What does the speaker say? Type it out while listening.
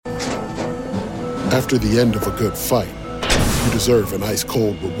After the end of a good fight, you deserve an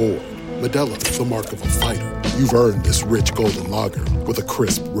ice-cold reward. Modelo is the mark of a fighter. You've earned this rich golden lager with a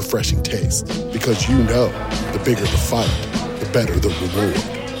crisp, refreshing taste. Because you know, the bigger the fight, the better the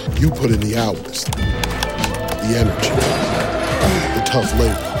reward. You put in the hours, the energy, the tough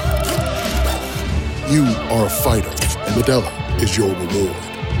labor. You are a fighter, and Modelo is your reward.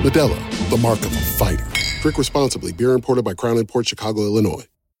 Modelo, the mark of a fighter. Drink responsibly. Beer imported by Crown Imports, Chicago, Illinois.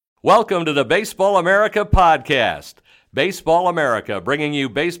 Welcome to the Baseball America podcast. Baseball America, bringing you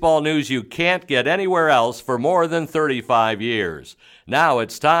baseball news you can't get anywhere else for more than 35 years. Now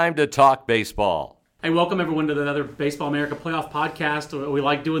it's time to talk baseball. Hey, welcome everyone to another Baseball America playoff podcast. We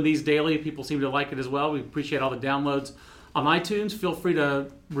like doing these daily. People seem to like it as well. We appreciate all the downloads on iTunes. Feel free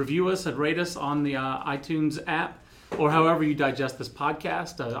to review us and rate us on the iTunes app or however you digest this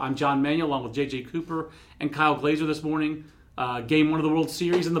podcast. I'm John Manuel along with J.J. Cooper and Kyle Glazer this morning. Game 1 of the World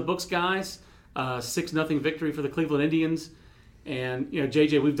Series in the books, guys. 6-0 victory for the Cleveland Indians. And, you know,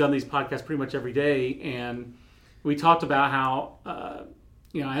 JJ, we've done these podcasts pretty much every day, and we talked about how,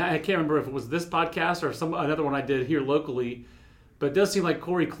 I can't remember if it was this podcast or another one I did here locally, but it does seem like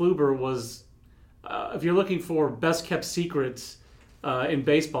Corey Kluber was, if you're looking for best-kept secrets in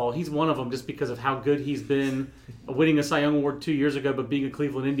baseball, he's one of them just because of how good he's been, winning a Cy Young Award 2 years ago, but being a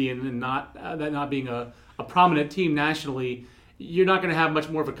Cleveland Indian and not being a prominent team nationally. You're not going to have much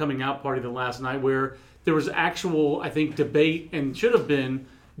more of a coming out party than last night, where there was actual, I think, debate and should have been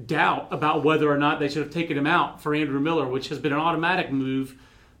doubt about whether or not they should have taken him out for Andrew Miller, which has been an automatic move.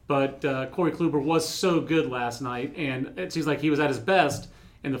 But Corey Kluber was so good last night, and it seems like he was at his best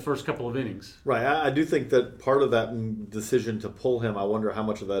in the first couple of innings. Right. I do think that part of that decision to pull him, I wonder how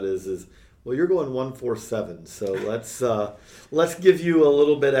much of that is well, you're going 1-4-7, so let's give you a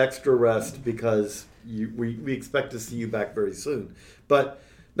little bit extra rest because we expect to see you back very soon. But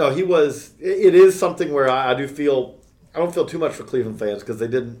no, it is something where I don't feel too much for Cleveland fans because they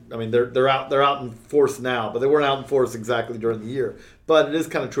didn't. I mean, they're out in force now, but they weren't out in force exactly during the year. But it is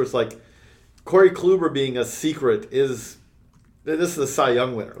kind of true. It's like Corey Kluber being a secret is. This is a Cy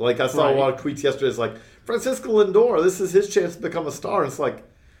Young winner. Like I saw a lot of tweets yesterday. It's like Francisco Lindor. This is his chance to become a star. And it's like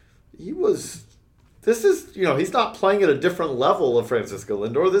he's not playing at a different level of Francisco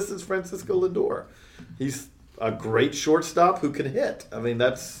Lindor. This is Francisco Lindor. He's a great shortstop who can hit. I mean,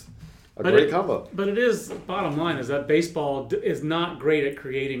 that's a great combo. But it is, bottom line, is that baseball is not great at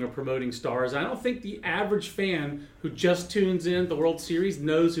creating or promoting stars. I don't think the average fan who just tunes in the World Series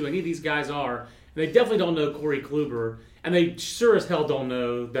knows who any of these guys are. And they definitely don't know Corey Kluber. And they sure as hell don't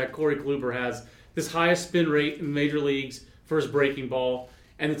know that Corey Kluber has this highest spin rate in the major leagues for his breaking ball.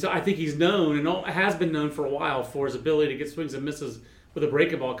 And I think he's known and has been known for a while for his ability to get swings and misses with a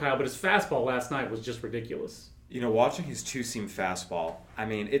breaking ball, Kyle. But his fastball last night was just ridiculous. You know, watching his two-seam fastball, I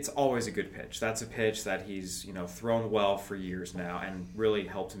mean, it's always a good pitch. That's a pitch that he's, thrown well for years now and really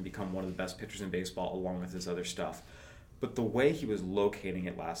helped him become one of the best pitchers in baseball along with his other stuff. But the way he was locating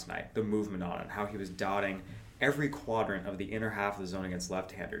it last night, the movement on it, how he was dotting every quadrant of the inner half of the zone against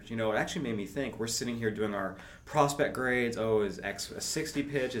left-handers. It actually made me think, we're sitting here doing our prospect grades. Oh, is X a 60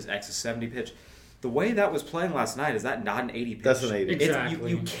 pitch? Is X a 70 pitch? The way that was playing last night, is that not an 80 pitch? That's an 80.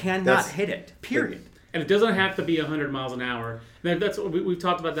 Exactly. You cannot hit it, period. And it doesn't have to be 100 miles an hour. That's we've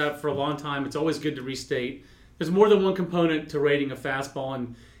talked about that for a long time. It's always good to restate. There's more than one component to rating a fastball.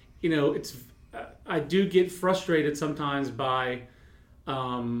 And, I do get frustrated sometimes by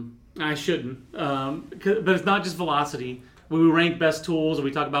I shouldn't. But it's not just velocity. When we rank best tools and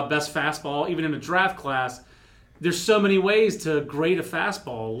we talk about best fastball, even in a draft class, there's so many ways to grade a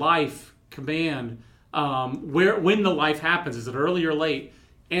fastball. Life, command, when the life happens. Is it early or late?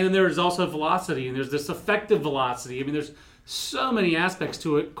 And then there's also velocity, and there's this effective velocity. I mean, there's so many aspects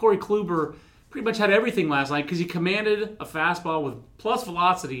to it. Corey Kluber pretty much had everything last night because he commanded a fastball with plus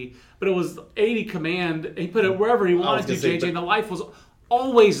velocity, but it was 80 command. He put it wherever he wanted to, JJ, and the life was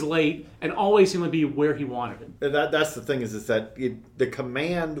always late and always seemed to be where he wanted it. That's the thing is that the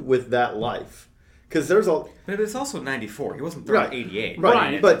command with that life, because But it's also 94. He wasn't throwing 88.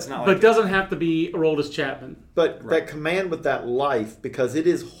 Right, but it's not but doesn't have to be Aroldis Chapman. But that command with that life, because it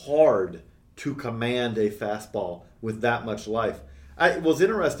is hard to command a fastball with that much life. It was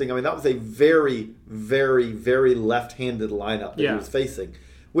interesting. I mean, that was a very, very, very left-handed lineup that he was facing,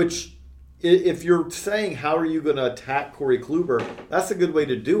 which, if you're saying how are you going to attack Corey Kluber, that's a good way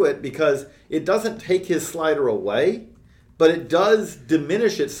to do it because it doesn't take his slider away, but it does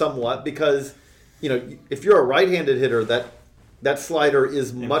diminish it somewhat because, if you're a right-handed hitter, that slider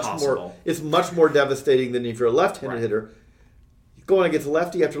is much more devastating than if you're a left-handed hitter. Going against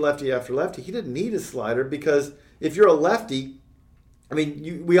lefty after lefty after lefty, he didn't need his slider because if you're a lefty, I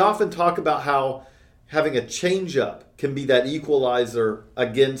mean, we often talk about how having a changeup can be that equalizer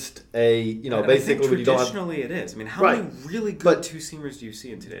against a, And basically I think when you don't have. traditionally it is. I mean, how Right. many really good But- two-seamers do you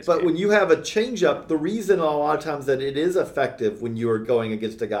see in today's But game? when you have a changeup, the reason a lot of times that it is effective when you are going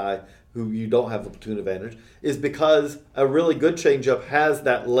against a guy who you don't have a platoon advantage is because a really good changeup has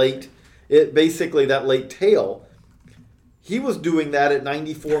that late tail. He was doing that at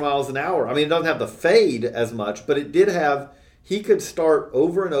 94 miles an hour. I mean, it doesn't have the fade as much, but it did have. He could start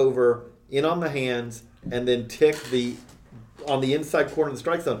over and over in on the hands and then tick on the inside corner of the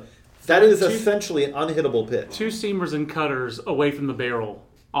strike zone. That is essentially an unhittable pitch. Two seamers and cutters away from the barrel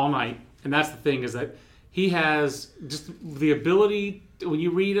all night. And that's the thing, is that he has just the ability, when you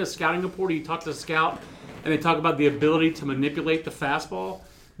read a scouting report, you talk to a scout, and they talk about the ability to manipulate the fastball.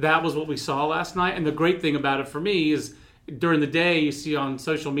 That was what we saw last night. And the great thing about it for me is during the day, you see on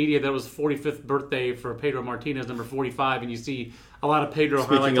social media that was 45th birthday for Pedro Martinez, number 45, and you see a lot of Pedro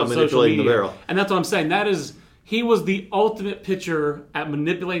highlights on social media. The barrel. And that's what I'm saying. He was the ultimate pitcher at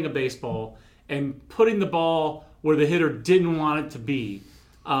manipulating a baseball and putting the ball where the hitter didn't want it to be.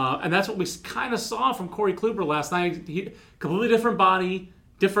 And that's what we kind of saw from Corey Kluber last night. Completely different body,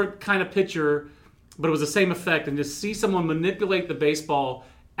 different kind of pitcher, but it was the same effect. And to see someone manipulate the baseball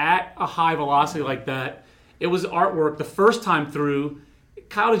at a high velocity like that, it was artwork the first time through.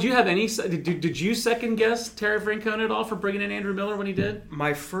 Kyle, did you have did you second guess Terry Francona at all for bringing in Andrew Miller when he did?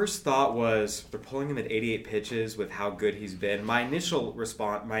 My first thought was they're pulling him at 88 pitches with how good he's been. My initial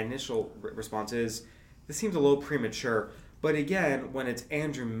response is this seems a little premature. But again, when it's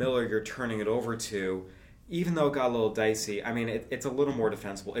Andrew Miller you're turning it over to, even though it got a little dicey, I mean, it's a little more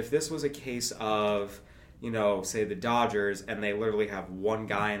defensible. If this was a case of, say the Dodgers and they literally have one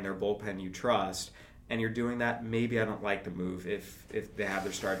guy in their bullpen you trust, and you're doing that, maybe I don't like the move if they have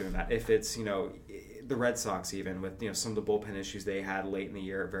their star doing that. If it's, the Red Sox even with, some of the bullpen issues they had late in the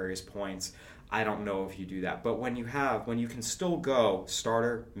year at various points, I don't know if you do that. But when you can still go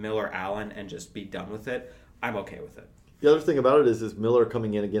starter, Miller, Allen, and just be done with it, I'm okay with it. The other thing about it is Miller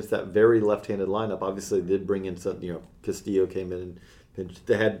coming in against that very left-handed lineup. Obviously, they did bring in some, Castillo came in and pinched.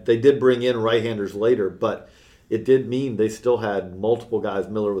 They did bring in right-handers later, but it did mean they still had multiple guys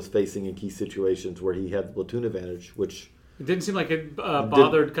Miller was facing in key situations where he had the platoon advantage, which it didn't seem like it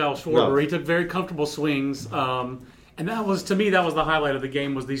bothered Kyle Schwarber. No. He took very comfortable swings, and that was the highlight of the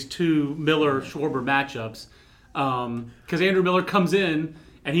game was these two Miller-Schwarber matchups, because Andrew Miller comes in.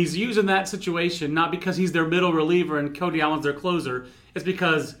 And he's using that situation not because he's their middle reliever and Cody Allen's their closer. It's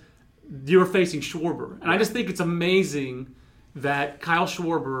because you're facing Schwarber. And I just think it's amazing that Kyle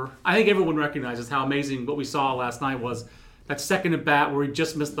Schwarber, I think everyone recognizes how amazing what we saw last night was that second at bat where he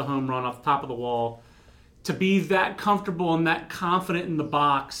just missed the home run off the top of the wall. To be that comfortable and that confident in the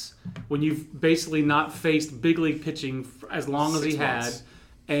box when you've basically not faced big league pitching for as long as he had.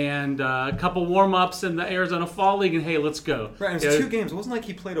 And a couple warm-ups in the Arizona Fall League, and hey, let's go. Right, it was 2 games. It wasn't like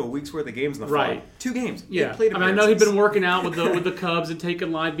he played a week's worth of games in the fall. 2 games. Yeah, I know he'd been working out with the Cubs and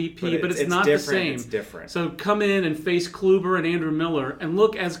taking live BP, but it's not the same. It's different. So come in and face Kluber and Andrew Miller and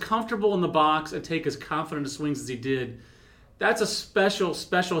look as comfortable in the box and take as confident swings as he did. That's a special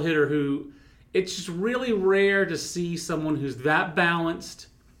hitter who it's just really rare to see someone who's that balanced,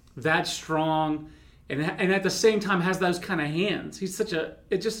 that strong, and at the same time has those kind of hands. It's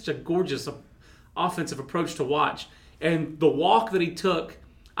just such a gorgeous offensive approach to watch. And the walk that he took,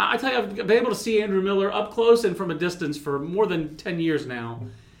 I tell you, I've been able to see Andrew Miller up close and from a distance for more than 10 years now.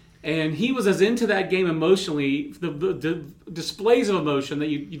 And he was as into that game emotionally, the displays of emotion that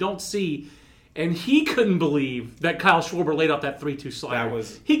you don't see. And he couldn't believe that Kyle Schwarber laid off that 3-2 slider.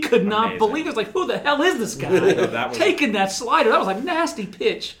 He could not believe it. It was like, who the hell is this guy taking that slider? That was a nasty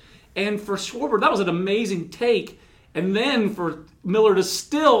pitch. And for Schwarber, that was an amazing take. And then for Miller to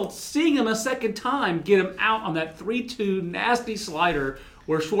still, seeing him a second time, get him out on that 3-2 nasty slider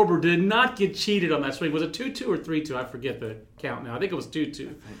where Schwarber did not get cheated on that swing. Was it 2-2 or 3-2? I forget the count now. I think it was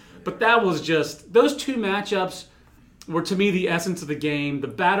 2-2. But that was just, those two matchups were to me the essence of the game. The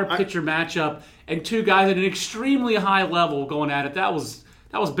batter-pitcher matchup and two guys at an extremely high level going at it. That was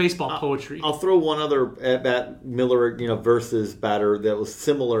baseball poetry. I'll throw one other at bat Miller, versus batter that was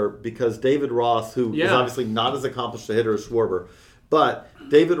similar because David Ross, who is obviously not as accomplished a hitter as Schwarber, but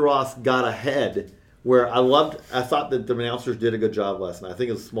David Ross got ahead where I thought that the announcers did a good job last night. I think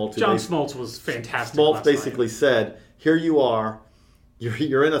it was Smoltz. John Smoltz was fantastic. Smoltz basically said, "Here you are,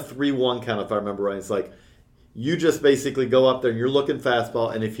 you're in a 3-1 count if I remember right. It's like you just basically go up there and you're looking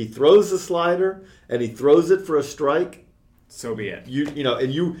fastball, and if he throws the slider and he throws it for a strike." So be it.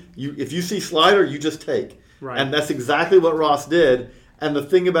 If you see slider, you just take. Right. And that's exactly what Ross did. And the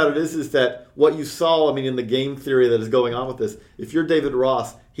thing about it is that what you saw, in the game theory that is going on with this, if you're David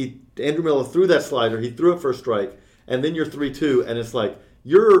Ross, Andrew Miller threw that slider. He threw it for a strike, and then you're 3-2, and it's like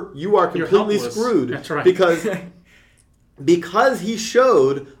you are completely screwed. That's right. Because he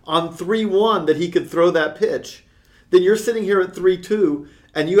showed on 3-1 that he could throw that pitch. Then you're sitting here at 3-2,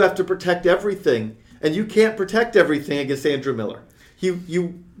 and you have to protect everything, and you can't protect everything against Andrew Miller. It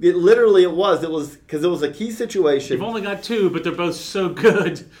was because it was a key situation. You've only got 2, but they're both so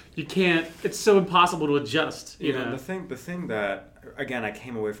good. You can't. It's so impossible to adjust. You know? The thing that, again, I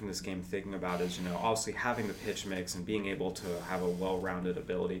came away from this game thinking about is, obviously having the pitch mix and being able to have a well-rounded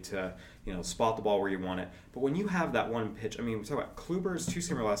ability to, spot the ball where you want it. But when you have that one pitch, we talk about Kluber's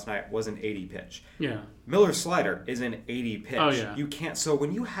two-seamer last night was an 80 pitch. Yeah. Miller's slider is an 80 pitch. Oh, yeah. You can't. So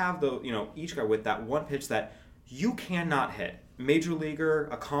when you have each guy with that one pitch that you cannot hit, major leaguer,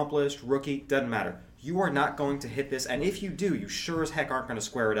 accomplished, rookie, doesn't matter. You are not going to hit this, and if you do, you sure as heck aren't going to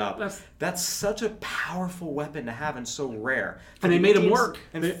square it up. That's such a powerful weapon to have and so rare. And they made him work.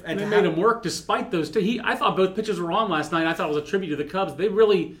 And they made him work despite those two. I thought both pitches were on last night. I thought it was a tribute to the Cubs. They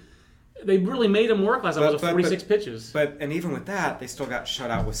really made him work last night. It was 46 pitches. And even with that, they still got shut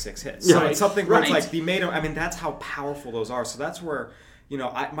out with 6 hits. Yeah, so it's something where it's right. like they made them. That's how powerful those are. So that's where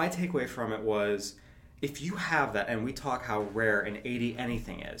my takeaway from it was, if you have that, and we talk how rare an 80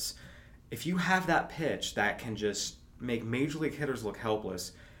 anything is, if you have that pitch that can just make major league hitters look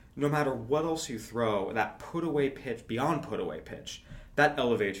helpless, no matter what else you throw, that put-away pitch, beyond put-away pitch, that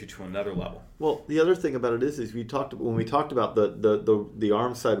elevates you to another level. Well, the other thing about it is when we talked about the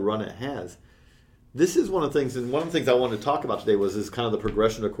arm side run it has, this is one of the things, and one of the things I wanted to talk about today was kind of the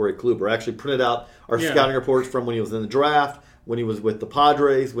progression of Corey Kluber. I actually printed out our scouting reports from when he was in the draft, when he was with the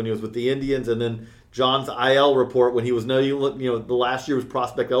Padres, when he was with the Indians, and then John's IL report when he was the last year was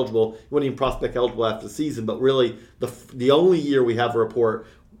prospect eligible. He wasn't even prospect eligible after the season, but really the only year we have a report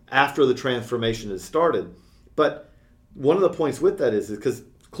after the transformation has started. But one of the points with that is because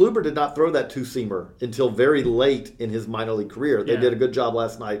Kluber did not throw that two-seamer until very late in his minor league career. They did a good job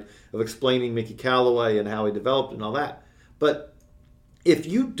last night of explaining Mickey Callaway and how he developed and all that. But if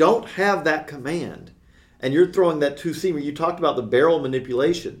you don't have that command and you're throwing that two-seamer, you talked about the barrel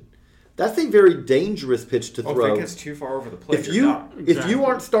manipulation. That's a very dangerous pitch to throw. If it gets too far over the plate, if you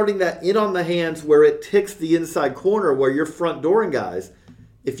aren't starting that in on the hands where it ticks the inside corner where you're front dooring guys,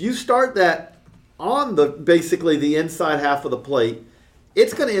 if you start that on basically the inside half of the plate,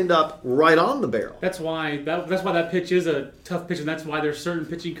 it's going to end up right on the barrel. That's why that pitch is a tough pitch, and that's why there's certain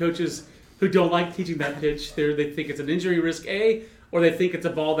pitching coaches who don't like teaching that pitch. They think it's an injury risk or they think it's a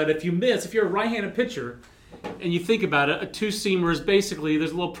ball that if you miss, if you're a right-handed pitcher, and you think about it, a two-seamer is basically,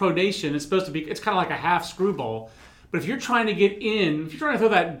 there's a little pronation. It's supposed to be, it's kind of like a half screwball. But if you're trying to get in, if you're trying to throw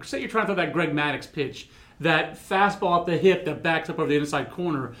that, say you're trying to throw that Greg Maddux pitch, that fastball up the hip that backs up over the inside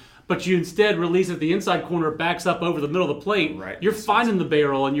corner, but you instead release it, the inside corner backs up over the middle of the plate, right. You're finding the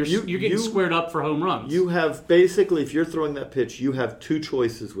barrel and you're getting squared up for home runs. You have basically, if you're throwing that pitch, you have two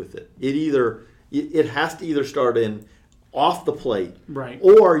choices with it. It has to either start in off the plate, right,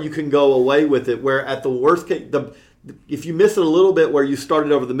 or you can go away with it where at the worst case, if you miss it a little bit where you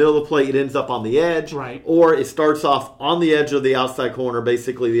started over the middle of the plate, it ends up on the edge, right, or it starts off on the edge of the outside corner,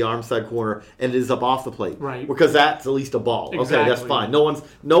 basically the arm side corner, and it ends up off the plate, right, because that's at least a ball. Exactly. Okay, that's fine.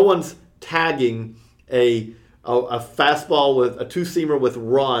 No one's tagging a fastball with a two-seamer with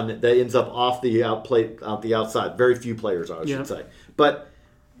run that ends up off the outside. Very few players are, I should say. But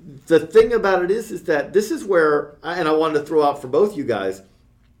the thing about it is that this is where, and I wanted to throw out for both you guys,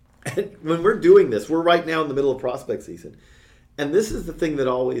 when we're doing this, we're right now in the middle of prospect season. And this is the thing that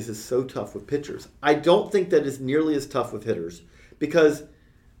always is so tough with pitchers. I don't think that is nearly as tough with hitters because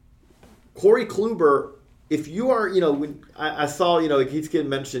Corey Kluber, if you are, when I saw, he keeps getting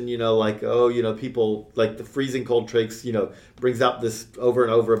mentioned, people like the freezing cold tricks, brings out this over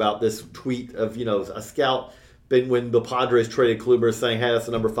and over about this tweet of, a scout when the Padres traded Kluber saying, hey, that's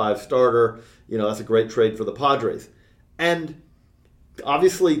a number 5 starter. That's a great trade for the Padres. And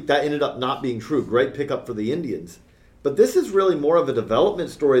obviously that ended up not being true. Great pickup for the Indians. But this is really more of a development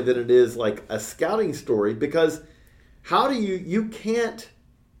story than it is like a scouting story because how do you can't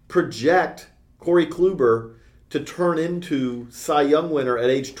project Corey Kluber to turn into Cy Young winner at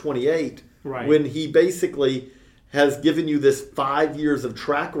age 28 right. when he basically has given you this 5 years of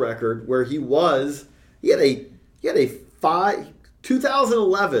track record where he had a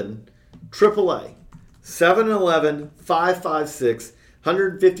 2011 AAA, 7-11, 5.56,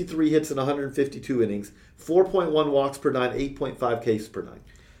 153 hits in 152 innings, 4.1 walks per 9, 8.5 Ks per 9.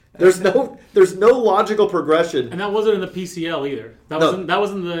 There's no logical progression, and that wasn't in the PCL either. That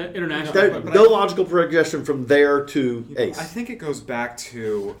was in the international. No logical progression from there to ace. I think it goes back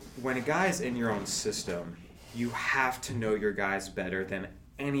to when a guy's in your own system, you have to know your guys better than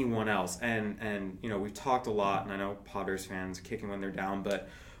anyone else. And we've talked a lot, and I know Padres fans kicking when they're down, but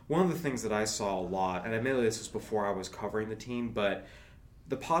one of the things that I saw a lot, and admittedly this was before I was covering the team, but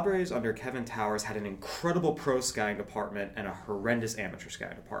the Padres under Kevin Towers had an incredible pro scouting department and a horrendous amateur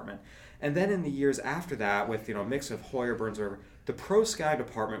scouting department. And then in the years after that, with a mix of Hoyer, Burns, the pro scouting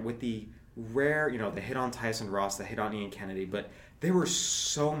department with the rare, they hit on Tyson Ross, they hit on Ian Kennedy, but there were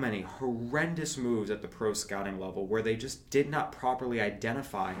so many horrendous moves at the pro scouting level where they just did not properly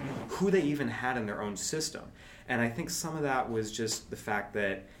identify who they even had in their own system. And I think some of that was just the fact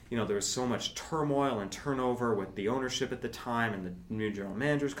that, there was so much turmoil and turnover with the ownership at the time and the new general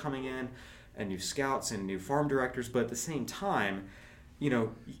managers coming in and new scouts and new farm directors. But at the same time,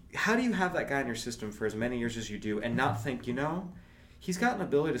 how do you have that guy in your system for as many years as you do and not think, he's got an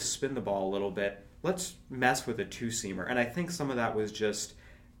ability to spin the ball a little bit. Let's mess with a two-seamer. And I think some of that was just,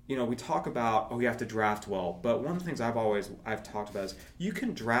 we talk about, you have to draft well. But one of the things I've talked about is you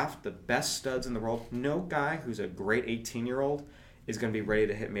can draft the best studs in the world. No guy who's a great 18-year-old is going to be ready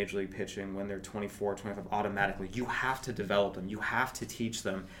to hit Major League pitching when they're 24, 25 automatically. You have to develop them. You have to teach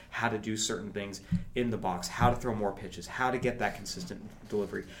them how to do certain things in the box, how to throw more pitches, how to get that consistent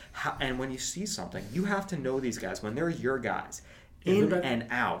delivery. And when you see something, you have to know these guys. When they're your guys, in and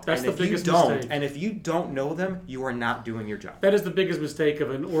out. That's and the biggest mistake. mistake. And if you don't know them, you are not doing your job. That is the biggest mistake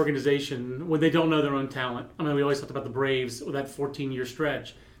of an organization when they don't know their own talent. I mean, we always talked about the Braves with that 14-year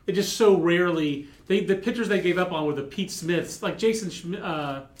stretch. They just so rarely the pitchers they gave up on were the Pete Smiths. Like Jason Schmidt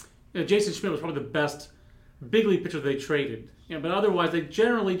was probably the best big league pitcher they traded. But otherwise, they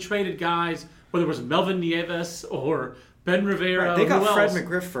generally traded guys, whether it was Melvin Nieves or Ben Rivera. Right. They got Fred else.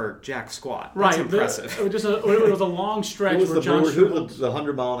 McGriff for Jack Squat. That's right. impressive. It was a long stretch. Who was where John who was the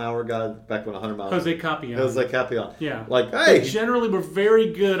 100-mile-an-hour guy back when 100 miles? Jose Capion. Jose Capion. Yeah. Hey. They generally were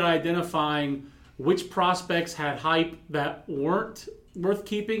very good at identifying which prospects had hype that weren't worth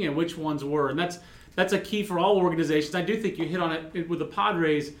keeping and which ones were. And that's a key for all organizations. I do think you hit on it with the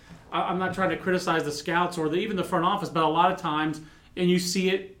Padres. I'm not trying to criticize the scouts or even the front office, but a lot of times, and you see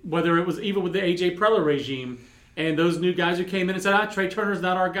it, whether it was even with the A.J. Preller regime, and those new guys who came in and said, Trey Turner's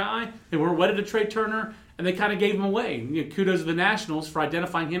not our guy. They weren't wedded to Trey Turner, and they kind of gave him away. Kudos to the Nationals for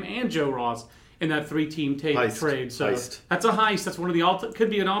identifying him and Joe Ross in that 3-team trade. So that's a heist. That's one of the could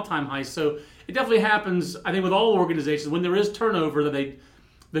be an all-time heist. So it definitely happens, I think, with all organizations. When there is turnover, that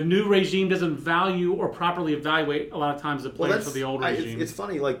the new regime doesn't value or properly evaluate a lot of times the players for the old regime. It's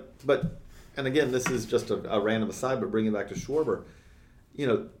funny, and again, this is just a random aside, but bringing it back to Schwarber,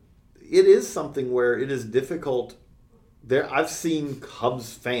 it is something where it is difficult. I've seen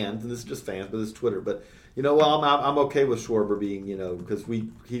Cubs fans, and this is just fans, but it's Twitter. But I'm okay with Schwarber being, because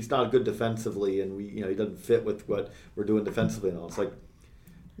he's not good defensively, and he doesn't fit with what we're doing defensively and all. It's like,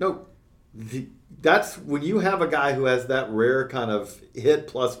 no, that's when you have a guy who has that rare kind of hit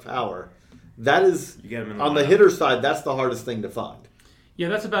plus power. That is on the hitter side. That's the hardest thing to find. Yeah,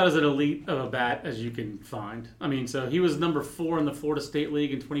 that's about as an elite of a bat as you can find. I mean, so he was number 4 in the Florida State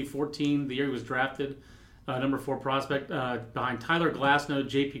League in 2014, the year he was drafted, number 4 prospect, behind Tyler Glasnow,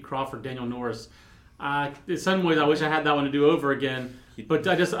 J.P. Crawford, Daniel Norris. In some ways, I wish I had that one to do over again. But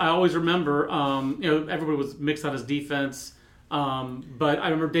I always remember, everybody was mixed on his defense. But I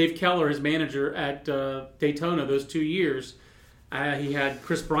remember Dave Keller, his manager at Daytona, those 2 years. He had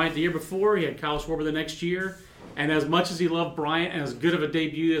Chris Bryant the year before. He had Kyle Schwarber the next year. And as much as he loved Bryant and as good of a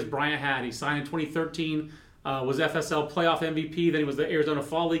debut as Bryant had, he signed in 2013, was FSL playoff MVP, then he was the Arizona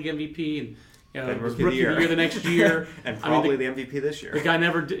Fall League MVP, and was Rookie of the Year the next year. And probably the MVP this year. The guy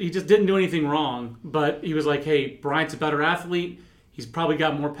he just didn't do anything wrong, but he was like, hey, Bryant's a better athlete. He's probably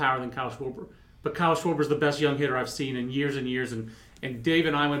got more power than Kyle Schwarber. But Kyle Schwarber's the best young hitter I've seen in years and years. And Dave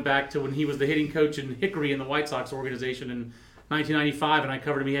and I went back to when he was the hitting coach in Hickory in the White Sox organization in 1995, and I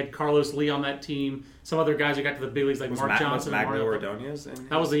covered him. He had Carlos Lee on that team. Some other guys who got to the big leagues like Mark Johnson. Was Magno Ordonez?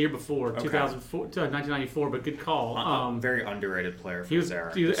 That was the year before, 1994, but good call. Very underrated player for his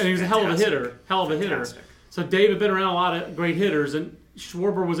era. And he was a hell of a hitter. Fantastic. So Dave had been around a lot of great hitters, and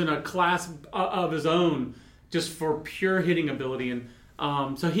Schwarber was in a class of his own just for pure hitting ability.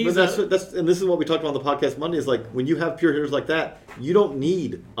 And so he's. But and this is what we talked about on the podcast Monday. Is like when you have pure hitters like that, you don't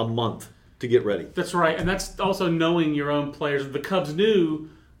need a month to get ready. That's right, and that's also knowing your own players. The Cubs knew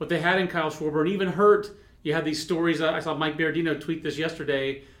what they had in Kyle Schwarber, and even Hurt. You had these stories. I saw Mike Berardino tweet this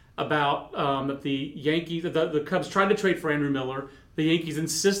yesterday about that the Yankees, the Cubs tried to trade for Andrew Miller. The Yankees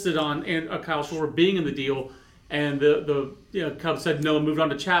insisted on Kyle Schwarber being in the deal, and the Cubs said no and moved on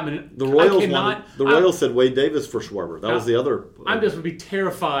to Chapman. The Royals said Wade Davis for Schwarber. That was the other. I just would be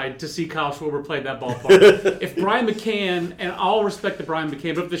terrified to see Kyle Schwarber play that ballpark. If Brian McCann, and all respect to Brian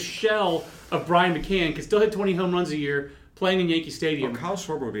McCann, but if the shell of Brian McCann can still hit 20 home runs a year, playing in Yankee Stadium. Well, Kyle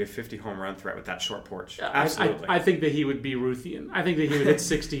Schwarber would be a 50 home run threat with that short porch. Absolutely. I think that he would be Ruthian. I think that he would hit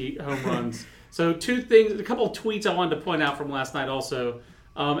 60 home runs. So a couple of tweets I wanted to point out from last night also.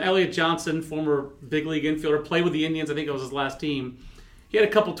 Elliot Johnson, former big league infielder, played with the Indians. I think it was his last team. He had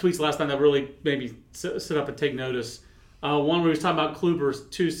a couple tweets last night that really made me sit up and take notice. One where he was talking about Kluber's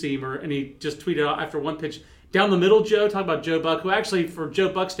two-seamer, and he just tweeted out after one pitch, down the middle, Joe, talking about Joe Buck, who actually, for Joe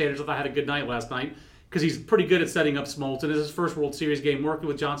Buck standards, I thought had a good night last night because he's pretty good at setting up Smoltz. And it's his first World Series game working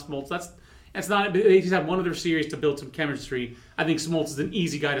with John Smoltz. That's not. He's had one other series to build some chemistry. I think Smoltz is an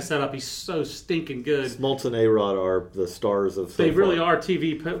easy guy to set up. He's so stinking good. Smoltz and A-Rod are the stars of. They really are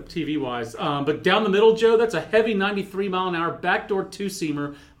TV wise. But down the middle, Joe, that's a heavy 93 mile an hour backdoor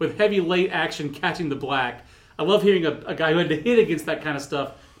two-seamer with heavy late action catching the black. I love hearing a guy who had to hit against that kind of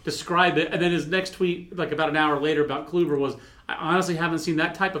stuff describe it. And then his next tweet, like about an hour later, about Kluber was, I honestly haven't seen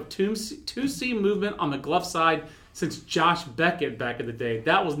that type of two-seam movement on the glove side since Josh Beckett back in the day.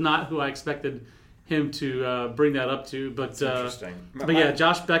 That was not who I expected him to bring that up to. But interesting. But yeah,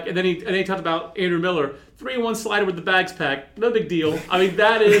 Josh Beckett. And then he talked about Andrew Miller, 3-1 slider with the bags packed. No big deal. I mean,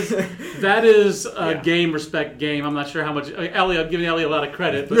 that is a game respect game. I'm not sure how much Elliot. I'm giving Elliot a lot of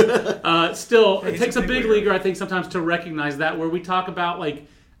credit, but still, it takes a big leaguer, I think, sometimes to recognize that. Where we talk about like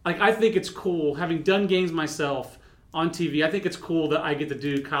I think it's cool having done games myself on TV. I think it's cool that I get to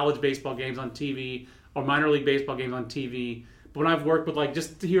do college baseball games on TV or minor league baseball games on TV. But when I've worked with,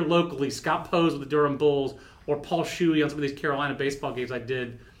 just here locally, Scott Pose with the Durham Bulls or Paul Shuey on some of these Carolina baseball games I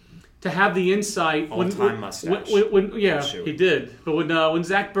did, to have the insight. All-time mustache. He did. But when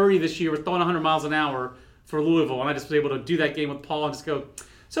Zach Birdie this year was throwing 100 miles an hour for Louisville, and I just was able to do that game with Paul and just go,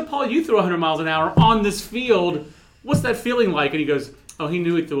 so Paul, you threw 100 miles an hour on this field. What's that feeling like? And he goes, oh, he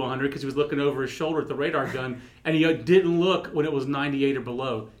knew he threw 100 because he was looking over his shoulder at the radar gun, and he didn't look when it was 98 or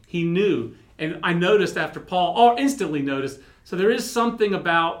below. He knew. And I noticed after Paul, instantly noticed. So there is something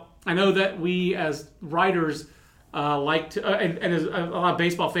about, I know that we as writers like to, and as a lot of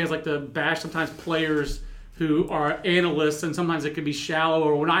baseball fans like to bash sometimes players who are analysts, and sometimes it can be shallow,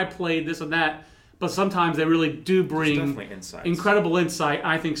 or when I played this and that. But sometimes they really do bring incredible insight.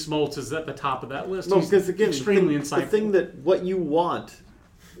 I think Smoltz is at the top of that list. No, because again, extremely insightful. The thing that what you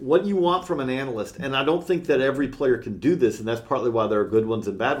want from an analyst, and I don't think that every player can do this, and that's partly why there are good ones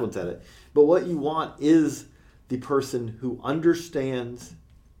and bad ones at it. But what you want is the person who understands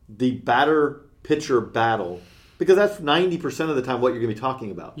the batter-pitcher battle, because that's 90% of the time what you're going to be talking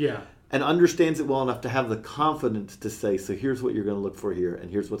about. Yeah. And understands it well enough to have the confidence to say, so here's what you're going to look for here, and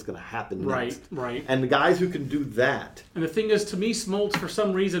here's what's going to happen next. Right. And the guys who can do that. And the thing is, to me, Smoltz, for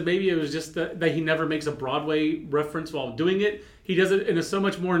some reason, maybe it was just that he never makes a Broadway reference while doing it. He does it in a so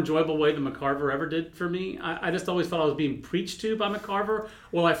much more enjoyable way than McCarver ever did for me. I just always thought I was being preached to by McCarver.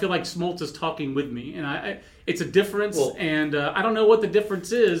 Well, I feel like Smoltz is talking with me. And it's a difference, and I don't know what the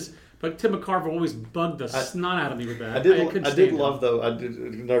difference is. But Tim McCarver always bugged the snot out of me with that. I did love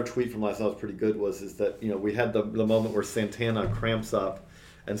another tweet from last night was pretty good. Is that we had the moment where Santana cramps up,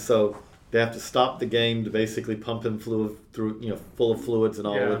 and so they have to stop the game to basically pump him full of fluids and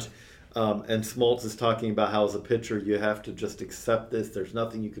all. Yeah. Which and Smoltz is talking about how as a pitcher you have to just accept this. There's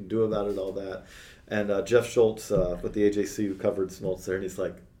nothing you can do about it. All that, and Jeff Schultz with the AJC who covered Smoltz there, and he's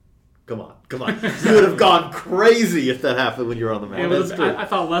like, Come on. You would have gone crazy if that happened when you were on the mound. I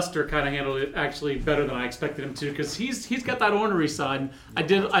thought Lester kind of handled it actually better than I expected him to, because he's got that ornery side.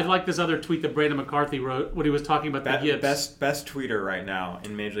 I like this other tweet that Brandon McCarthy wrote when he was talking about the yips. Best tweeter right now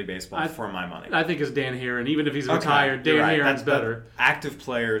in Major League Baseball for my money. I think it's Dan Heron. Even if he's retired, Dan Heron's better. Active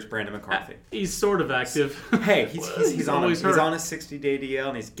player is Brandon McCarthy. He's sort of active. Hey, he's on a 60-day DL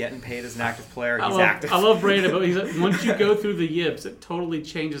and he's getting paid as an active player. He's active. I love Brandon, but once you go through the yips, it totally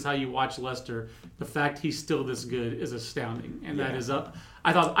changes how you watch Lester. The fact he's still this good is astounding, and that is up.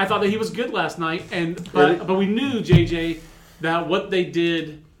 I thought that he was good last night, but we knew, JJ, that what they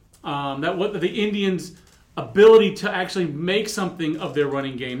did, what the Indians' ability to actually make something of their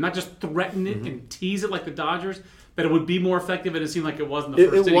running game, not just threaten it and tease it like the Dodgers, that it would be more effective, and it seemed like it was in the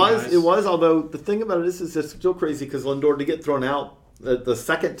first inning. It was. Although the thing about it is it's still crazy because Lindor did get thrown out the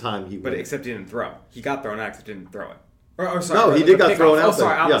second time he went. But except he didn't throw. He got thrown out except didn't throw it. He did get thrown out. Oh,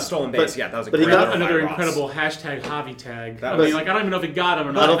 sorry, on the stolen base. That was a great. But he got another incredible #Javi tag. I don't even know if he got him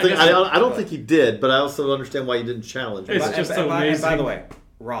or not. I don't think he did, but I also understand why he didn't challenge him. It's just so amazing. By the way,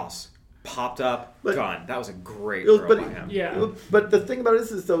 Ross popped up, gone. That was a great throw by him. Yeah. But the thing about it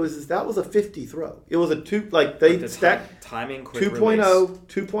is that was a 50 throw. It was a they stacked timing, quick 2.0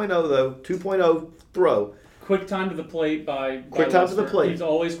 though, 2.0 throw. Quick time to the plate by time to the plate. He's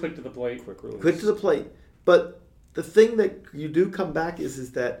always quick to the plate. Quick release. Quick to the plate. But the thing that you do come back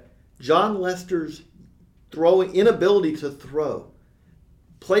is that John Lester's inability to throw.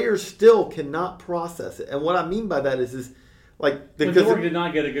 Players still cannot process it. And what I mean by that is like Lindor did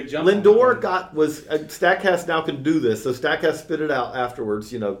not get a good jump. Lindor Statcast now can do this, so Statcast spit it out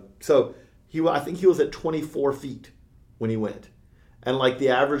afterwards. So I think he was at 24 feet when he went, and like the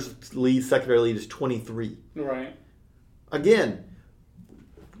average secondary lead is 23. Right. Again,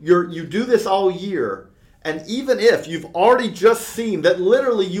 you do this all year, and even if you've already just seen that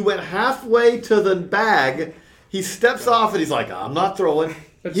literally you went halfway to the bag, he steps off and he's like, I'm not throwing.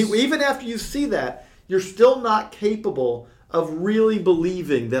 Even after you see that, you're still not capable of really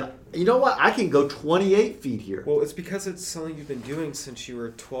believing that, you know what, I can go 28 feet here. Well, it's because it's something you've been doing since you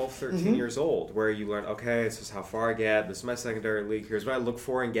were 12, 13 years old, where you learn, okay, this is how far I get, this is my secondary league, here's what I look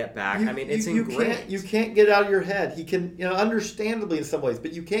for and get back. It's ingrained. You can't get out of your head. He can, understandably in some ways,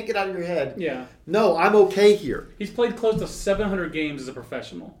 but you can't get out of your head. Yeah. No, I'm okay here. He's played close to 700 games as a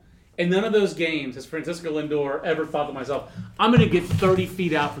professional. In none of those games has Francisco Lindor ever thought to myself, I'm going to get 30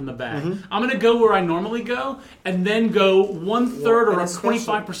 feet out from the bag. I'm going to go where I normally go and then go 1/3 or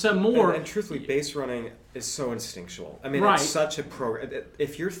 25% more. And truthfully, base running is so instinctual. Right. It's such a program.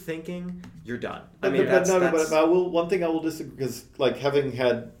 If you're thinking, you're done. But one thing I will disagree, because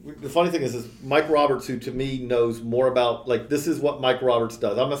the funny thing is Mike Roberts, who to me knows more about, this is what Mike Roberts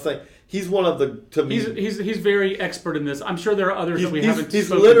does. I'm not saying he's one of the, to me, he's very expert in this. I'm sure there are others that we haven't. He's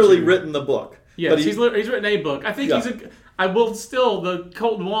literally written the book. Yes, he's written a book. I think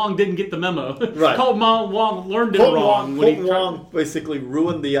Colton Wong didn't get the memo. Right. Colton Wong learned it wrong. Colton Wong basically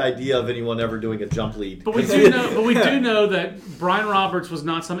ruined the idea of anyone ever doing a jump lead. But we do know that Brian Roberts was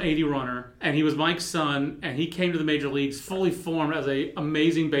not some 80 runner, and he was Mike's son, and he came to the major leagues fully formed as an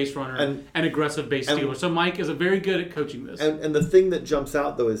amazing base runner and aggressive base stealer. So Mike is very good at coaching this. And the thing that jumps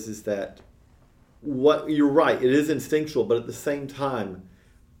out, though, is that you're right, it is instinctual, but at the same time,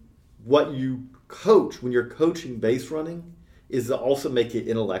 what you coach when you're coaching base running is to also make it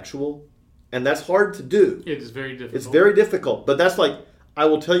intellectual, and that's hard to do. It is very difficult. It's very difficult, but that's I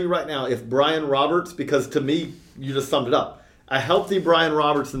will tell you right now, if Brian Roberts, because to me, you just summed it up, a healthy Brian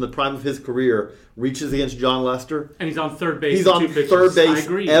Roberts in the prime of his career reaches against John Lester, and he's on third base. He's on third base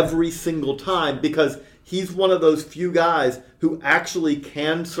every single time, because he's one of those few guys who actually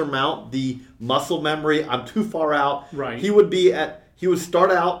can surmount the muscle memory. I'm too far out. Right. He would start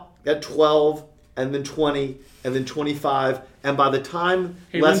out at 12, and then 20, and then 25, and by the time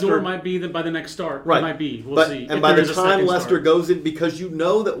Lester... Lindor might be by the next start. Right. It might be. We'll see. And by the time Lester goes in, because you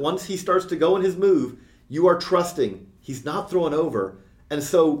know that once he starts to go in his move, you are trusting he's not throwing over. And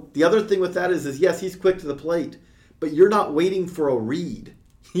so the other thing with that is yes, he's quick to the plate, but you're not waiting for a read.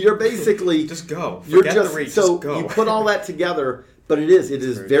 You're basically... just go. Forget the read, just go. You put all that together, but it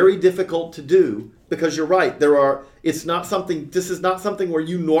is very difficult to do, because you're right. This is not something where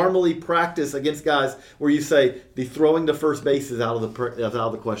you normally practice against guys where you say the throwing to first base is out of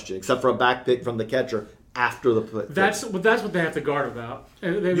the question, except for a back pick from the catcher after the pitch. That's what they have to guard about.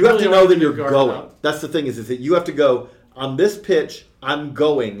 You have to know that you're going. That's the thing is that you have to go on this pitch. I'm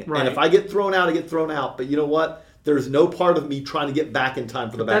going, and if I get thrown out, I get thrown out. But you know what? There's no part of me trying to get back in time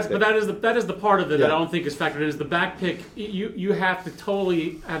for the back pick. But that is the part of it that I don't think is factored in. Is the back pick? You have to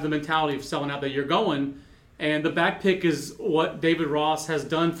totally have the mentality of selling out that you're going, and the back pick is what David Ross has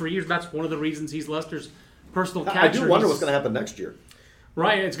done for years. That's one of the reasons he's Lester's personal catcher. I do wonder what's going to happen next year.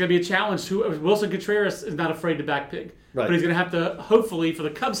 Right, it's going to be a challenge. Wilson Contreras is not afraid to back pick, right. But he's going to have to, hopefully, for the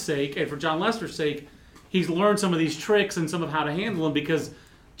Cubs' sake and for John Lester's sake, he's learned some of these tricks and some of how to handle them, because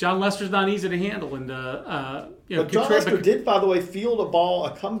John Lester's not easy to handle, and but John Lester did, by the way, field a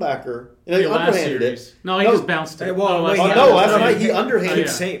comebacker. And he underhanded it. No, he just bounced it. Last night he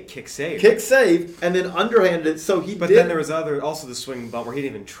underhanded kick save, and then underhanded it. So he. But then there was also the swing bump where he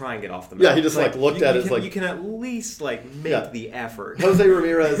didn't even try and get off the mound. Yeah, he just looked at it. You can at least make the effort. Jose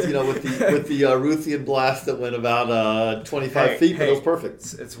Ramirez, with the Ruthian blast that went about 25 feet, but it was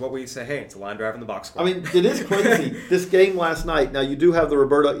perfect. It's what we say. Hey, it's a line drive in the box score. I mean, it is crazy. This game last night. Now you do have the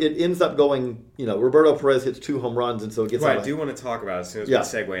Roberto. It ends up going. Roberto Perez hits 2 home runs, and so it gets. Right, I do want to talk about it as soon as we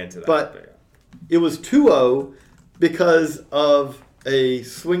segue into that. But it was 2-0 because of a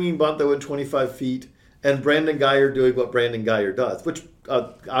swinging bunt that went 25 feet and Brandon Guyer doing what Brandon Guyer does, which I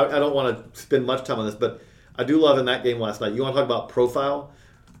don't want to spend much time on this, but I do love in that game last night. You want to talk about profile?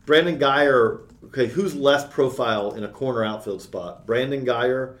 Brandon Guyer, okay, who's less profile in a corner outfield spot? Brandon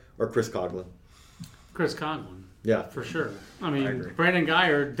Guyer or Chris Coghlan? Chris Coghlan. Yeah. For sure. I Brandon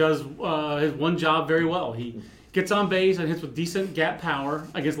Guyer does his one job very well. He gets on base and hits with decent gap power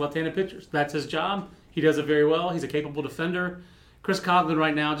against left-handed pitchers. That's his job. He does it very well. He's a capable defender. Chris Coghlan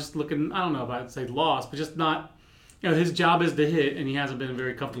right now just looking, I don't know if I'd say lost, but just not his job is to hit, and he hasn't been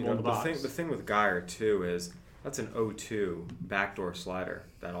very comfortable in the box. The thing with Geyer, too, is that's an 0-2 backdoor slider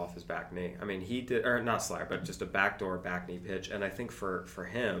that off his back knee. I mean, he did, or not slider, but just a backdoor back knee pitch. And I think for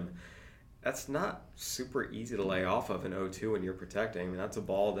him, that's not super easy to lay off of an 0-2 when you're protecting. I mean, that's a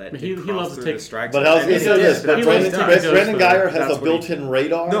ball that he cross loves to through take. the strike But zone. I was going to say this. But Brandon Geyer has a built-in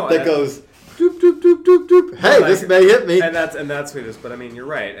radar that goes doop doop doop doop doop. Hey, this may hit me. And that's what it is. But I mean, you're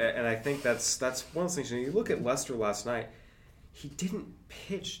right. And I think that's one of those things. You look at Lester last night. He didn't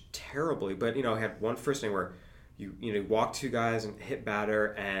pitch terribly, but he had one first inning where you walk two guys and hit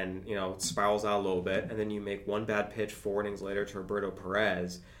batter, and it spirals out a little bit, and then you make one bad pitch 4 innings later to Roberto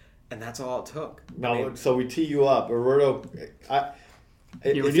Perez, and that's all it took. So we tee you up, Roberto.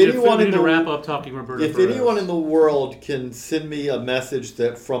 We need to wrap up talking Roberto Perez. If anyone in the world can send me a message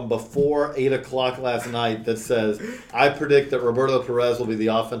that from before 8 o'clock last night that says, I predict that Roberto Perez will be the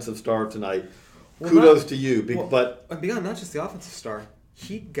offensive star tonight, kudos to you. But beyond not just the offensive star,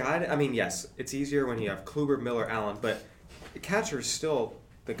 he guided. I mean, yes, it's easier when you have Kluber, Miller, Allen, but the catcher is still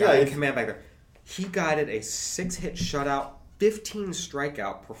the guy in command back there. He guided a 6-hit shutout, 15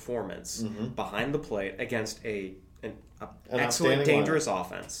 strikeout performance behind the plate against an excellent, dangerous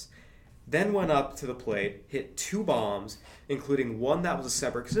offense. Then went up to the plate, hit 2 bombs, including one that was a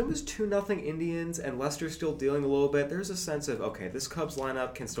separate. Because it was 2-0 Indians, and Lester's still dealing a little bit. There's a sense of, okay, this Cubs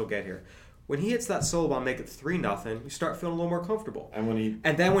lineup can still get here. When he hits that solo bomb, make it 3-0, you start feeling a little more comfortable.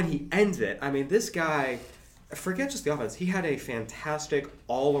 And then when he ends it, I mean, this guy, forget just the offense. He had a fantastic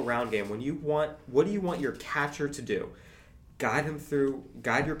all-around game. What do you want your catcher to do? Guide him through,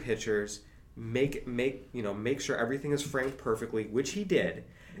 guide your pitchers, make sure everything is framed perfectly, which he did.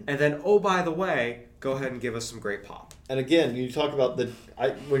 And then, oh, by the way, go ahead and give us some great pop. And again, you talk about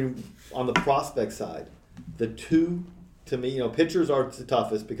on the prospect side, the two. To me, pitchers are the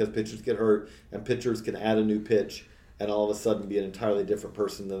toughest because pitchers get hurt and pitchers can add a new pitch and all of a sudden be an entirely different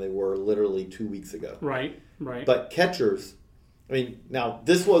person than they were literally 2 weeks ago. Right. But catchers, now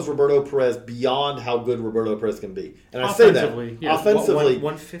this was Roberto Perez beyond how good Roberto Perez can be. And I say that. Offensively.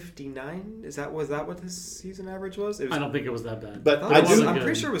 159? Was that what his season average was? I don't think it was that bad. But I'm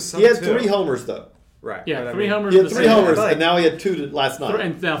pretty sure it was he had 3 homers, though. Right. Yeah, 3 homers. He had 3 homers, and now he had 2 last night.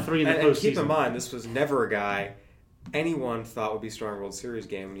 And now 3 in the postseason. And keep in mind, this was never a guy anyone thought would be strong in a World Series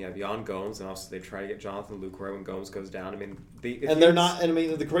game when you have Yan Gomes, and also they try to get Jonathan Lucroy when Gomes goes down. I mean, they're not. And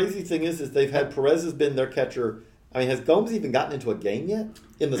the crazy thing is they've had Perez has been their catcher. I mean, has Gomes even gotten into a game yet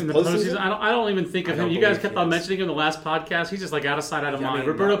in the postseason? I don't even think of him. You guys kept on mentioning him in the last podcast. He's just like out of sight, out of mind.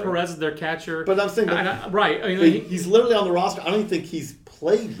 Roberto Perez is their catcher. But I'm saying, right? I mean, he's literally on the roster. I don't even think he's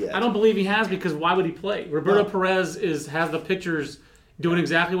played yet. I don't believe he has because why would he play? Roberto Perez has the pitchers doing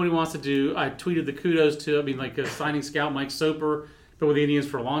exactly what he wants to do. I tweeted the kudos to, signing scout Mike Soper, been with the Indians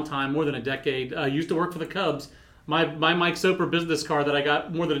for a long time, more than a decade. Used to work for the Cubs. My Mike Soper business card that I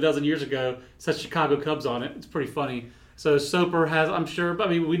got more than a dozen years ago says Chicago Cubs on it. It's pretty funny. So Soper has, I'm sure,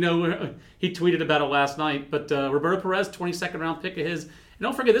 we know he tweeted about it last night. But Roberto Perez, 22nd round pick of his. And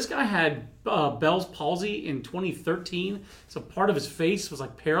don't forget, this guy had Bell's palsy in 2013. So part of his face was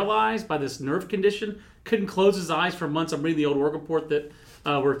paralyzed by this nerve condition. Couldn't close his eyes for months. I'm reading the old work report that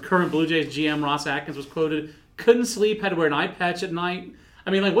where current Blue Jays GM Ross Atkins was quoted. Couldn't sleep, had to wear an eye patch at night.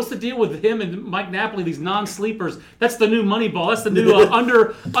 I mean, what's the deal with him and Mike Napoli, these non-sleepers? That's the new Moneyball. That's the new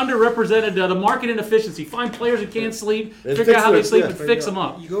underrepresented, the market inefficiency. Find players who can't sleep, figure out how they sleep, and fix them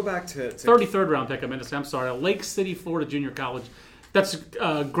up. You go back to 33rd round pick, I'm sorry, Lake City, Florida Junior College. That's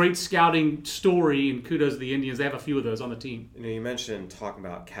a great scouting story, and kudos to the Indians. They have a few of those on the team. You mentioned talking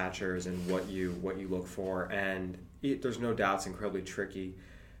about catchers and what you look for, and there's no doubt it's incredibly tricky.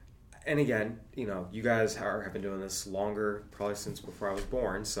 And again, you guys have been doing this longer, probably since before I was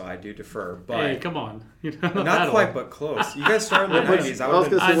born, so I do defer. But hey, come on. Not quite, but close. You guys started in the 90s. I was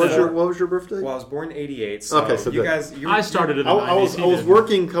going to say, what was your birthday? Well, I was born in 88, so, okay, so you guys... I started in the 90s. I was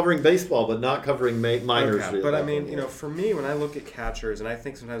working covering baseball, but not covering minors. Okay. But for me, when I look at catchers, and I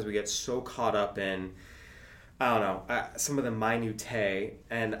think sometimes we get so caught up in, some of the minutiae,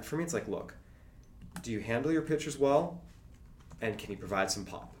 and for me it's look, do you handle your pitchers well, and can you provide some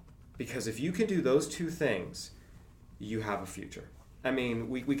pop? Because if you can do those two things, you have a future. I mean,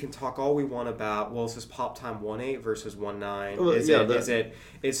 we can talk all we want about, is his pop time 1.8 versus 1.9?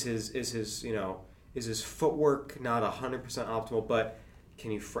 Is his footwork not 100% optimal? But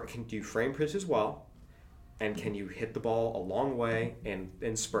do you frame pitches well? And can you hit the ball a long way and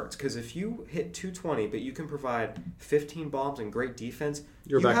in spurts? Because if you hit 220, but you can provide 15 bombs and great defense,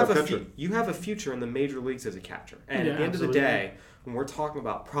 you have a future in the major leagues as a catcher. And at the end of the day, when we're talking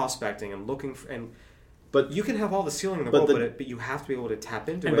about prospecting and looking for, and But you can have all the ceiling in the but world, but you have to be able to tap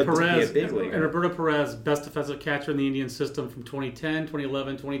into And it Perez, to be a big leaguer. and Roberto Perez, best defensive catcher in the Indian system from 2010,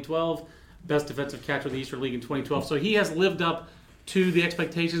 2011, 2012. Best defensive catcher in the Eastern League in 2012. So he has lived up to the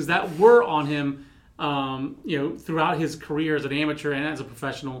expectations that were on him, throughout his career as an amateur and as a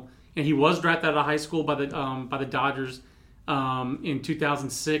professional. And he was drafted out of high school by the Dodgers in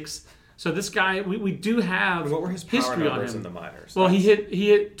 2006. So this guy, we do have what were his power history on numbers him. in the minors? Well, he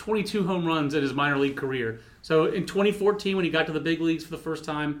hit 22 home runs in his minor league career. So in 2014, when he got to the big leagues for the first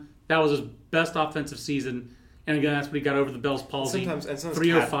time, that was his best offensive season. And again, that's when he got over the Bell's palsy. Sometimes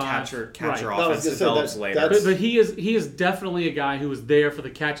 305. catcher Right. offense develops later. But he is definitely a guy who was there for the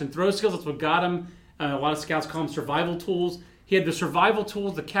catch and throw skills. That's what got him. A lot of scouts call him survival tools. He had the survival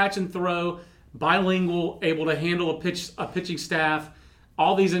tools, the catch and throw, bilingual, able to handle a pitching staff,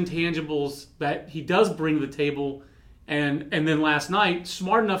 all these intangibles that he does bring to the table. And then last night,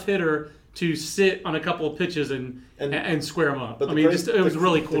 smart enough hitter to sit on a couple of pitches and square them up. But it was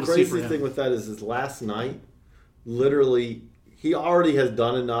really cool to see for The him. crazy thing with that is last night, literally, he already has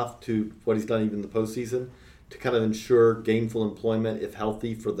done enough to what he's done even in the postseason to kind of ensure gainful employment, if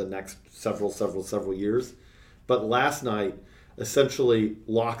healthy, for the next several years. But last night essentially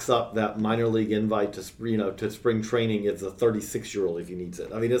locks up that minor league invite to spring training as a 36-year-old if he needs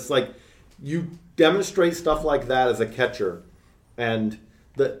it. I mean, it's like you demonstrate stuff like that as a catcher, and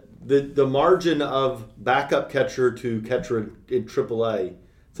the margin of backup catcher to catcher in AAA,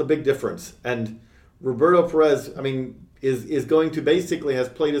 it's a big difference. And Roberto Perez, I mean, is going to basically has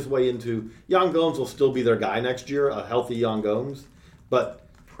played his way into. Yan Gomes will still be their guy next year, a healthy Yan Gomes, but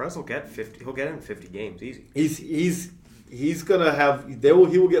Perez will get 50. He'll get in 50 games easy. He's gonna have. He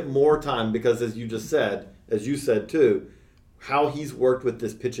will get more time because, as you said too, how he's worked with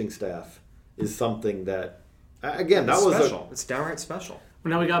this pitching staff is something that, again, that was special. It's downright special.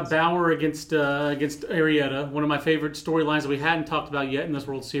 Well, now we got Bauer against Arrieta, one of my favorite storylines that we hadn't talked about yet in this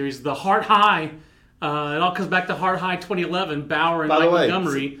World Series. The Heart High. It all comes back to Heart High 2011. Bauer and Mike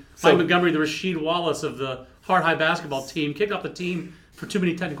Montgomery. Mike Montgomery, the Rasheed Wallace of the Heart High basketball team, kicked off the team for too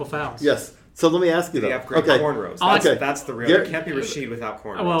many technical fouls. Yes. So let me ask you They though. have great cornrows. That's the real. It can't be Rasheed without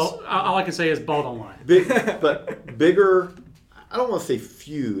cornrows. Well, all I can say is ball don't lie. But bigger, I don't want to say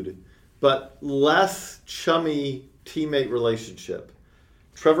feud, but less chummy teammate relationship.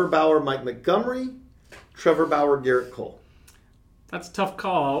 Trevor Bauer, Mike Montgomery, Trevor Bauer, Garrett Cole. That's a tough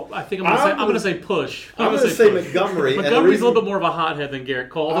call. I think I'm going to say push. I'm going to say Montgomery. Montgomery's a little bit more of a hothead than Garrett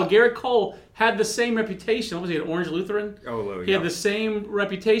Cole. Although Garrett Cole had the same reputation. What was he, at Orange Lutheran? He had the same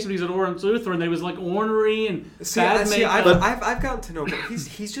reputation. He was at Orange Lutheran. They was like ornery and bad. I've gotten to know him.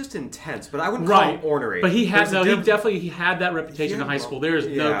 He's just intense, but I wouldn't call him ornery. But he had he had that reputation in high school. There is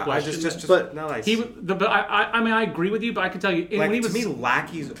no question. I agree with you, but I can tell you, to me,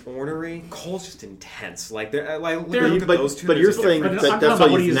 Lackey's ornery. Cole's just intense. Look at those two. But you're saying that's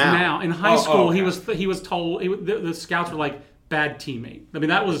what he is now. In high school, he was told the scouts were like, bad teammate. I mean,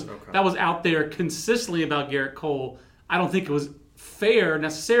 that was out there consistently about Garrett Cole. I don't think it was fair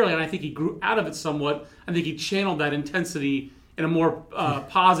necessarily, and I think he grew out of it somewhat. I think he channeled that intensity in a more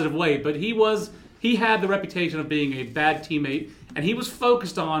positive way. But he had the reputation of being a bad teammate, and he was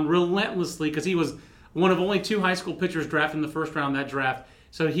focused on relentlessly because he was one of only 2 high school pitchers drafted in the first round of that draft.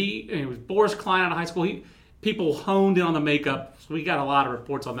 So it was Boris Klein out of high school. People honed in on the makeup. So we got a lot of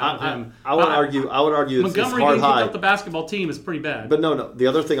reports on that with him. I would argue Montgomery getting kicked off the basketball team is pretty bad. But no. The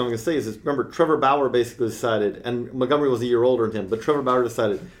other thing I'm going to say is remember, Trevor Bauer basically decided, and Montgomery was a year older than him, but Trevor Bauer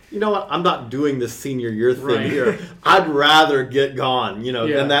decided, you know what, I'm not doing this senior year thing here. I'd rather get gone,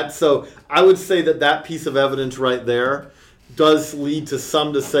 than that. So I would say that piece of evidence right there does lead to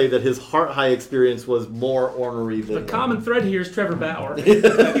some to say that his Heart High experience was more ornery than... The common thread here is Trevor Bauer.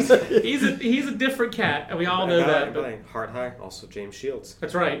 he's a different cat, and we all know that. Heart High, also James Shields.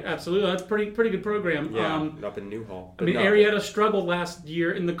 That's right, absolutely. That's a pretty good program. Yeah, up in Newhall. Arrieta struggled last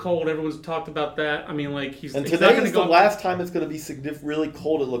year in the cold. Everyone's talked about that. I mean, he's... And today is the last time it's going to be really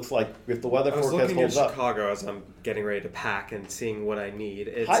cold, it looks like, if the weather forecast holds up. I was looking at Chicago as I'm getting ready to pack and seeing what I need.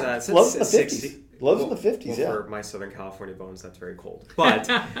 It's lows in the 50s. Lows in the 50s, For my Southern California bones, that's very cold. But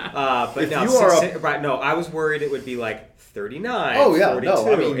I was worried it would be like 39. Oh yeah, 42.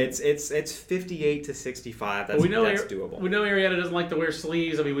 no. I mean, it's 58 to 65. That's doable. We know Arrieta doesn't like to wear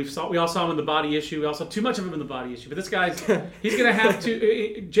sleeves. I mean, we all saw him in the body issue. We all saw too much of him in the body issue. But this guy's he's going to have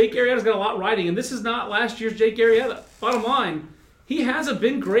to. Jake Arrieta's got a lot riding, and this is not last year's Jake Arrieta. Bottom line, he hasn't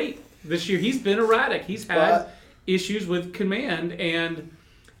been great this year. He's been erratic. He's had issues with command and.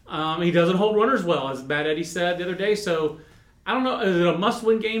 He doesn't hold runners well, as Matt Eddy said the other day. So, I don't know. Is it a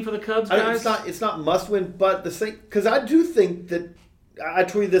must-win game for the Cubs, guys? It's not must-win, but the thing, because I do think that I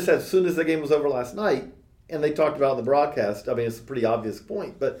tweeted this as soon as the game was over last night. and they talked about in the broadcast. I mean, it's a pretty obvious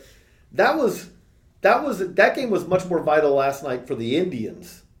point, but that game was much more vital last night for the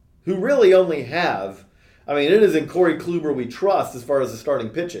Indians, who really only have. I mean, it is in Corey Kluber we trust as far as the starting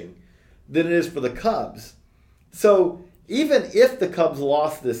pitching, than it is for the Cubs. So even if the Cubs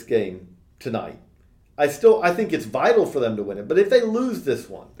lost this game tonight, I think it's vital for them to win it. But if they lose this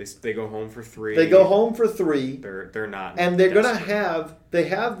one, they go home for 3. They go home for 3. They're not, and they're going to have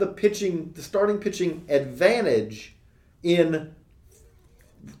the starting pitching advantage in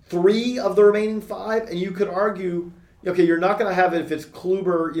 3 of the remaining 5. And you could argue, okay, you're not going to have it if it's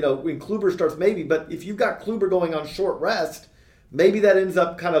Kluber. When Kluber starts, maybe. But if you've got Kluber going on short rest, maybe that ends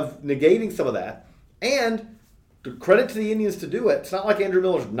up kind of negating some of that. And credit to the Indians to do it. It's not like Andrew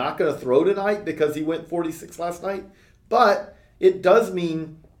Miller's not going to throw tonight because he went 46 last night. But it does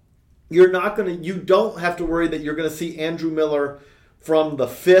mean you don't have to worry that you're going to see Andrew Miller from the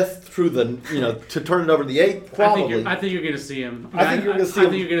 5th through to turn it over to the 8th. Probably. I think you're going to see him. I think you're going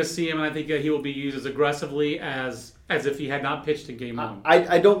to see him, and I think he will be used as aggressively as if he had not pitched in game 1.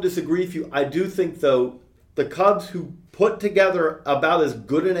 I don't disagree with you. I do think, though, the Cubs, who put together about as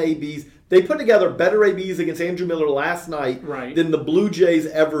good an ABs, they put together better ABs against Andrew Miller last night than the Blue Jays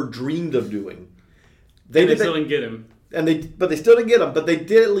ever dreamed of doing. They still didn't get him. But they still didn't get him. But they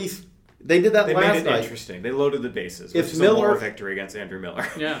did at least. They did that last night. They made it interesting. They loaded the bases, which is a moral victory against Andrew Miller.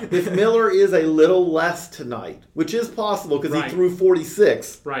 Yeah. If Miller is a little less tonight, which is possible because he threw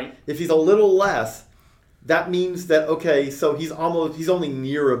 46. Right. If he's a little less, that means that so he's only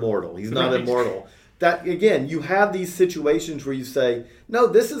near immortal. He's not immortal. That, again, you have these situations where you say, no,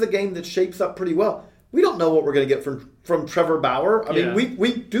 this is a game that shapes up pretty well. We don't know what we're going to get from Trevor Bauer. I mean,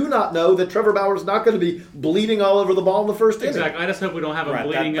 we do not know that Trevor Bauer is not going to be bleeding all over the ball in the first inning. Exactly. I just hope we don't have him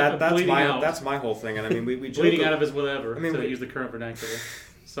bleeding out. That's my whole thing. And I mean, we bleeding out of his whatever. To use the current vernacular.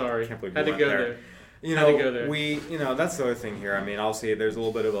 Sorry, I can't believe had to go there. That's the other thing here. I mean, I'll say there's a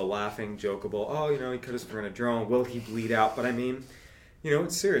little bit of a laughing, jokeable. He could have thrown a drone. Will he bleed out? But I mean,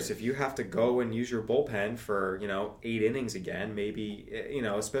 it's serious. If you have to go and use your bullpen for, 8 innings again, maybe,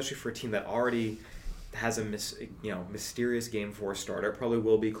 especially for a team that already has a mysterious game 4 starter, it probably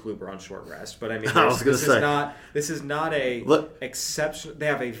will be Kluber on short rest. But I mean, this is not a exception. They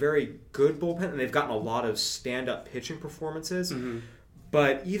have a very good bullpen, and they've gotten a lot of stand-up pitching performances. Mm-hmm.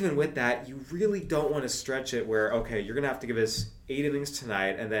 But even with that, you really don't want to stretch it where, okay, you're going to have to give us 8 innings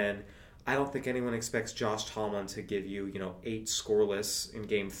tonight, and then I don't think anyone expects Josh Tomlin to give you, 8 scoreless in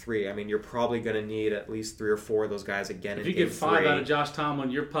Game 3. I mean, you're probably going to need at least 3 or 4 of those guys again in Game 3. If you get 5 out of Josh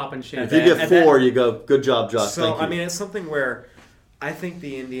Tomlin, you're popping champagne. If you get 4, you go, good job, Josh. So, I mean, it's something where I think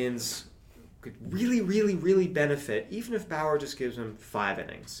the Indians could really, really, really benefit, even if Bauer just gives them 5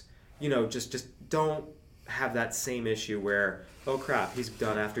 innings. Just don't have that same issue where, oh crap, he's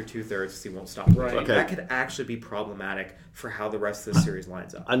done after 2/3 because he won't stop. Right. Okay. That could actually be problematic for how the rest of the series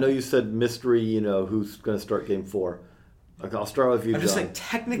lines up. I know you said mystery, who's going to start Game 4. Okay, I'll start with you, I'm just John. saying,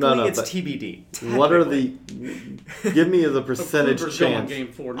 technically, it's TBD. What are give me the percentage chance.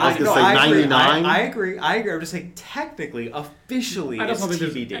 Game 4. I was going to say 99. I agree. I'm just saying, technically, officially, it's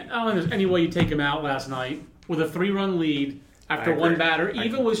TBD. I don't think there's any way you take him out last night with a 3-run lead after one batter,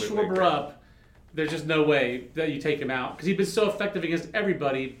 even with Schwarber up. There's just no way that you take him out because he's been so effective against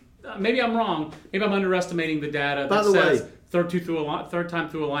everybody. Maybe I'm wrong. Maybe I'm underestimating the data that says third time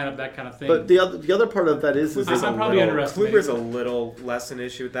through a lineup, that kind of thing. But the other part of that is I'm probably underestimating. Kluber's a little less an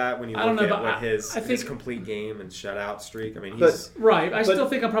issue with that when you look at his complete game and shutout streak. I mean, he's right. I still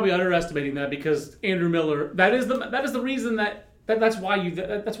think I'm probably underestimating that because Andrew Miller. That is the reason that's why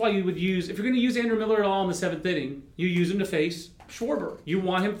you would use, if you're going to use Andrew Miller at all in the 7th inning, you use him to face Schwarber. You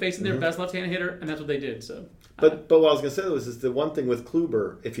want him facing their best left-handed hitter, and that's what they did. So, but what I was going to say is the one thing with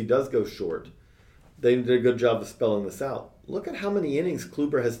Kluber, if he does go short, they did a good job of spelling this out. Look at how many innings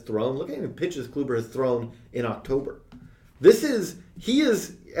Kluber has thrown. Look at how many pitches Kluber has thrown in October. He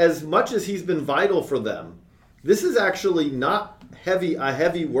is as much as he's been vital for them. This is actually not a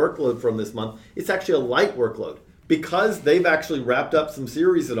heavy workload from this month. It's actually a light workload because they've actually wrapped up some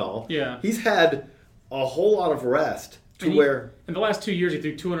series and all. Yeah, he's had a whole lot of rest. In the last 2 years, he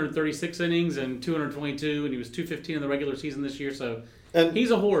threw 236 innings and 222, and he was 215 in the regular season this year. So he's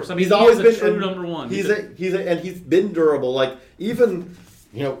a horse. I mean, he's always been true number one. He's been durable. Like even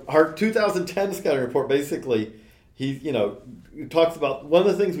our 2010 scouting report, basically, he talks about one of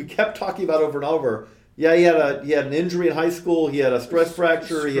the things we kept talking about over and over. Yeah, he had an injury in high school. He had a stress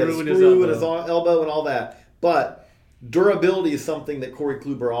fracture. He had a screw in his elbow and all that. But durability is something that Corey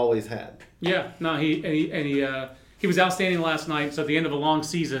Kluber always had. Yeah, no, he was outstanding last night. So at the end of a long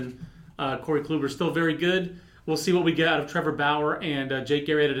season, Corey Kluber is still very good. We'll see what we get out of Trevor Bauer and Jake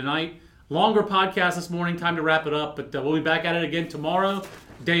Arrieta tonight. Longer podcast this morning. Time to wrap it up. But we'll be back at it again tomorrow.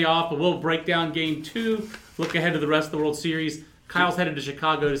 Day off, but we'll break down Game 2. Look ahead to the rest of the World Series. Kyle's headed to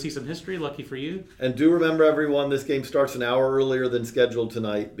Chicago to see some history. Lucky for you. And do remember, everyone, this game starts an hour earlier than scheduled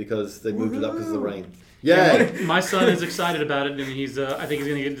tonight because they moved it up because of the rain. Yay! My son is excited about it, and he's I think he's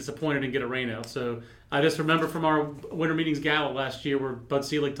going to get disappointed and get a rain out. So I just remember from our Winter Meetings Gala last year where Bud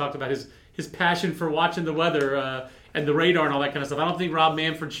Selig talked about his passion for watching the weather and the radar and all that kind of stuff. I don't think Rob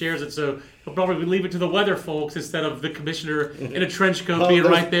Manfred shares it, so he'll probably leave it to the weather folks instead of the commissioner in a trench coat being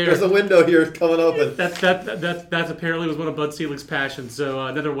right there. There's a window here coming open. That apparently was one of Bud Selig's passions. So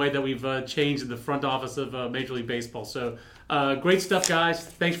another way that we've changed in the front office of Major League Baseball. So great stuff, guys.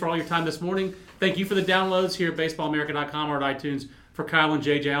 Thanks for all your time this morning. Thank you for the downloads here at BaseballAmerica.com or at iTunes. For Kyle and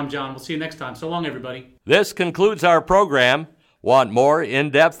JJ, I'm John. We'll see you next time. So long, everybody. This concludes our program. Want more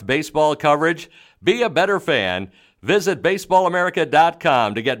in-depth baseball coverage? Be a better fan. Visit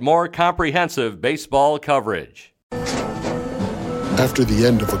BaseballAmerica.com to get more comprehensive baseball coverage. After the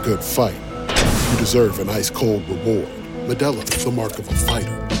end of a good fight, you deserve an ice-cold reward. Modelo, the mark of a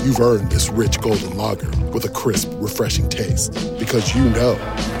fighter. You've earned this rich golden lager with a crisp, refreshing taste. Because you know,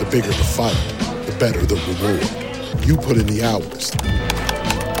 the bigger the fight, the better the reward. You put in the hours,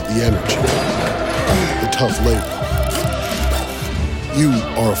 the energy, the tough labor. You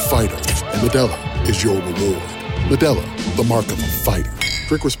are a fighter, and Modelo is your reward. Modelo, the mark of a fighter.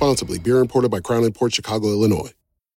 Drink responsibly. Beer imported by Crown Imports, Chicago, Illinois.